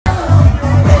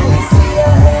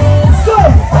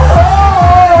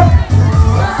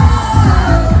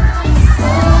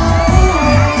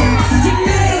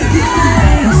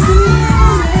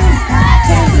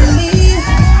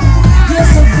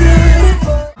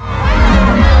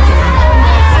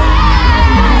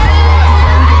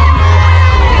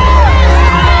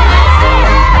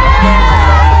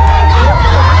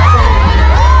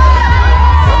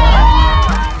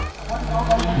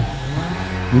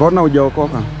Mbona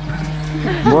hujaokoka?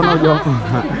 Mbona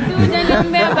hujaokoka?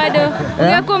 Hujaniombea bado.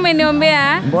 Ungekuwa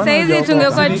umeniombea, saa hizi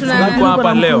tungekuwa Tuko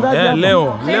hapa leo.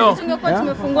 Leo. Tungekuwa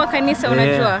tumefungua kanisa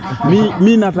unajua.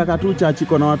 Mimi nataka tu church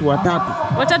iko na watu watatu.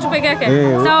 Watatu peke yake.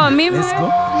 Sawa, mimi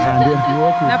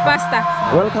na pastor.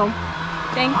 Welcome.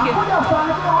 Thank you.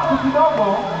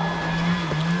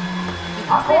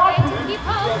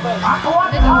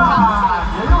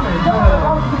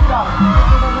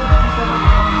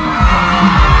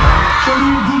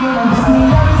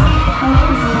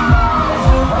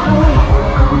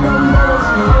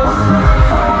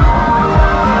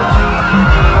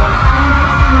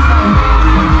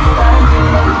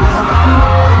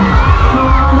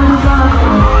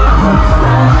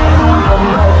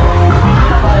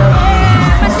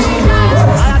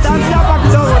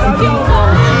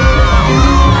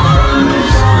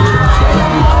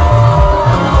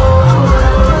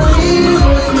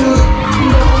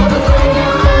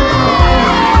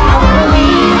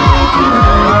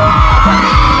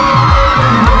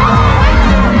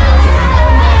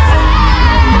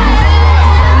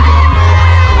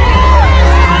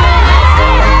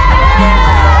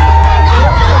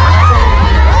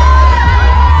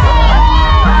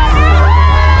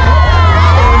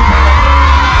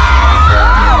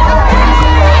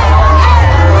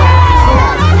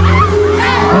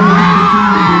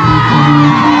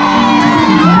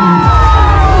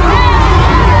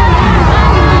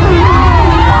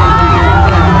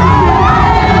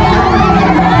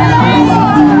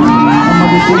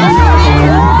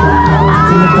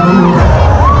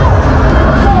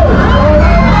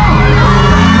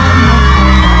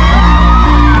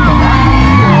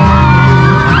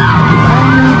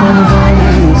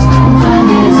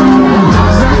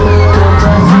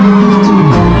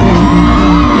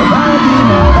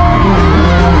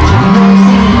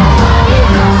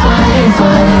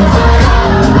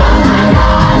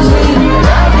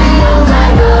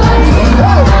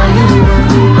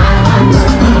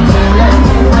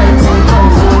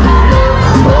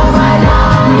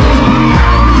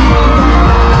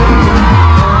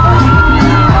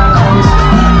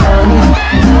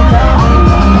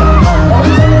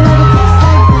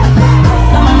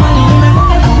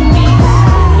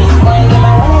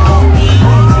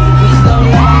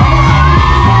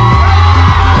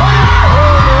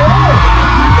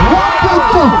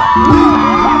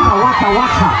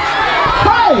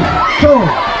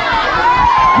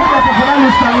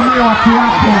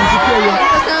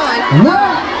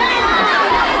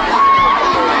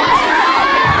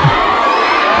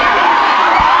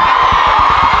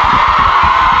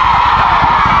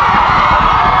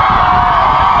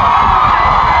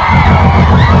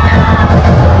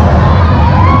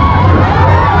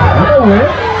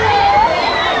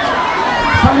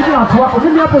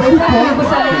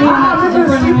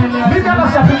 Mimi hapa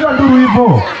sijapigiwa nduru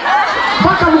hivyo.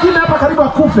 Mpaka mwingine hapa karibu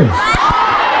akufe.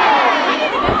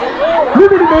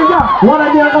 Mimi nimeingia,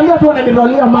 wananiangalia tu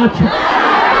wananirolia macho.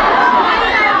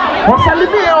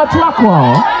 Wasalimie watu wako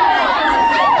hao.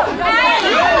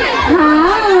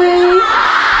 Hi.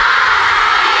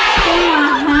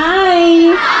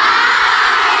 Hi.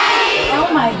 Oh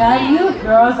my God, you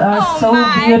girls are so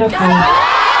beautiful.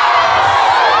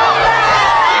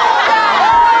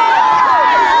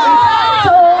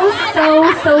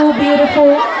 So beautiful,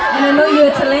 and I know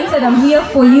you're talented. I'm here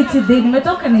for you today.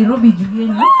 Nimetoka Nairobi juu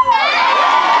yenu.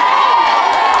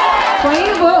 Kwa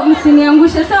hivyo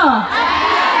msiniangushe sawa?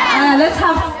 Let's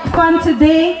have fun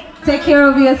today. Take care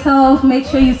of yourself. Make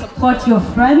sure you support your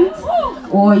friends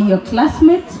or your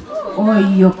classmates or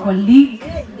your colleague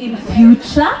in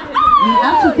future. You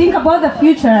have to think about the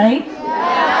future, right?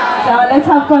 So let's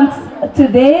have fun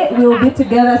today. We will be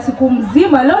together siku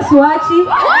mzima. Leo siwachi.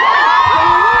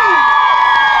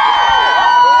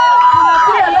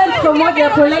 Moja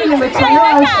hapo leo nimechelewa.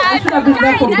 I should have been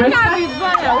there for breakfast.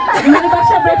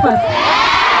 Nimebakisha breakfast.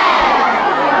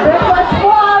 Breakfast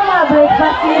mama,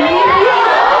 breakfast hivi.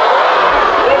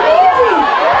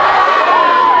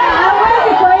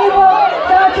 Hawezi kwa hivyo.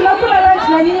 Sawa, tunakula lunch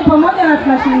na nyinyi pamoja na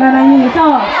tunashindana na nyinyi,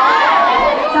 sawa?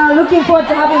 So looking forward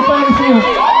to having fun with you.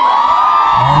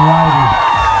 Alright.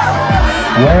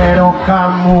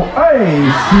 Welcome.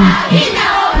 Hey, see.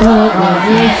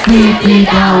 City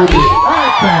down.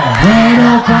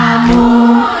 Welcome.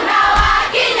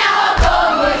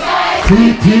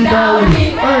 City down.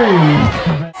 Hey.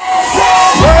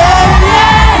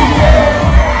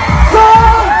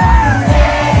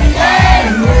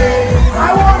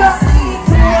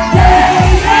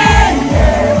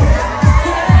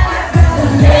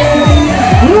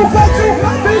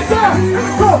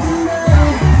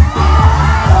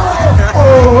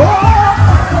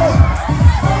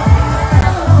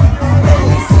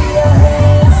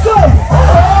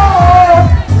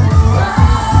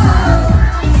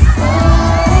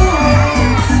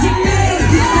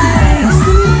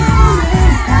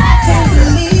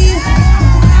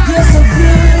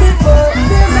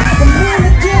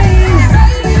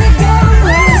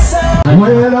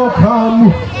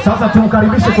 Welcome. Sasa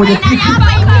tumkaribishe kwenye kiti.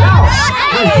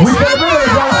 We celebrate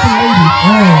the dancing lady.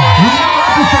 We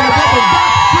have to celebrate the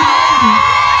dancing lady.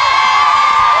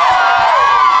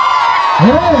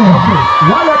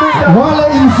 Wale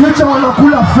in future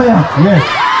wanakula fair. Yes.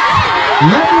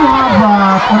 Let me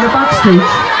have on the backstage.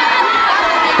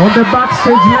 On the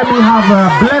backstage, let me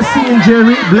have Blessing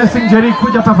Jerry. Blessing Jerry,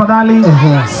 kuja tafadhali.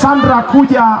 Sandra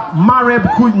kuja, Mareb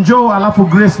kunjo, alafu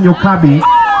Grace Nyokabi.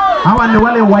 Hawa ni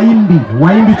wale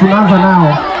waimbi tunaanza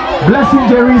nao. Blessing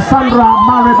Jerry, Sandra,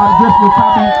 Mareb and Grace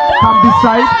Nyokabi come this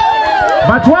side.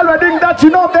 But while we're doing that, you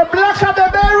know the blacker the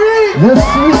berry.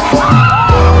 Yes.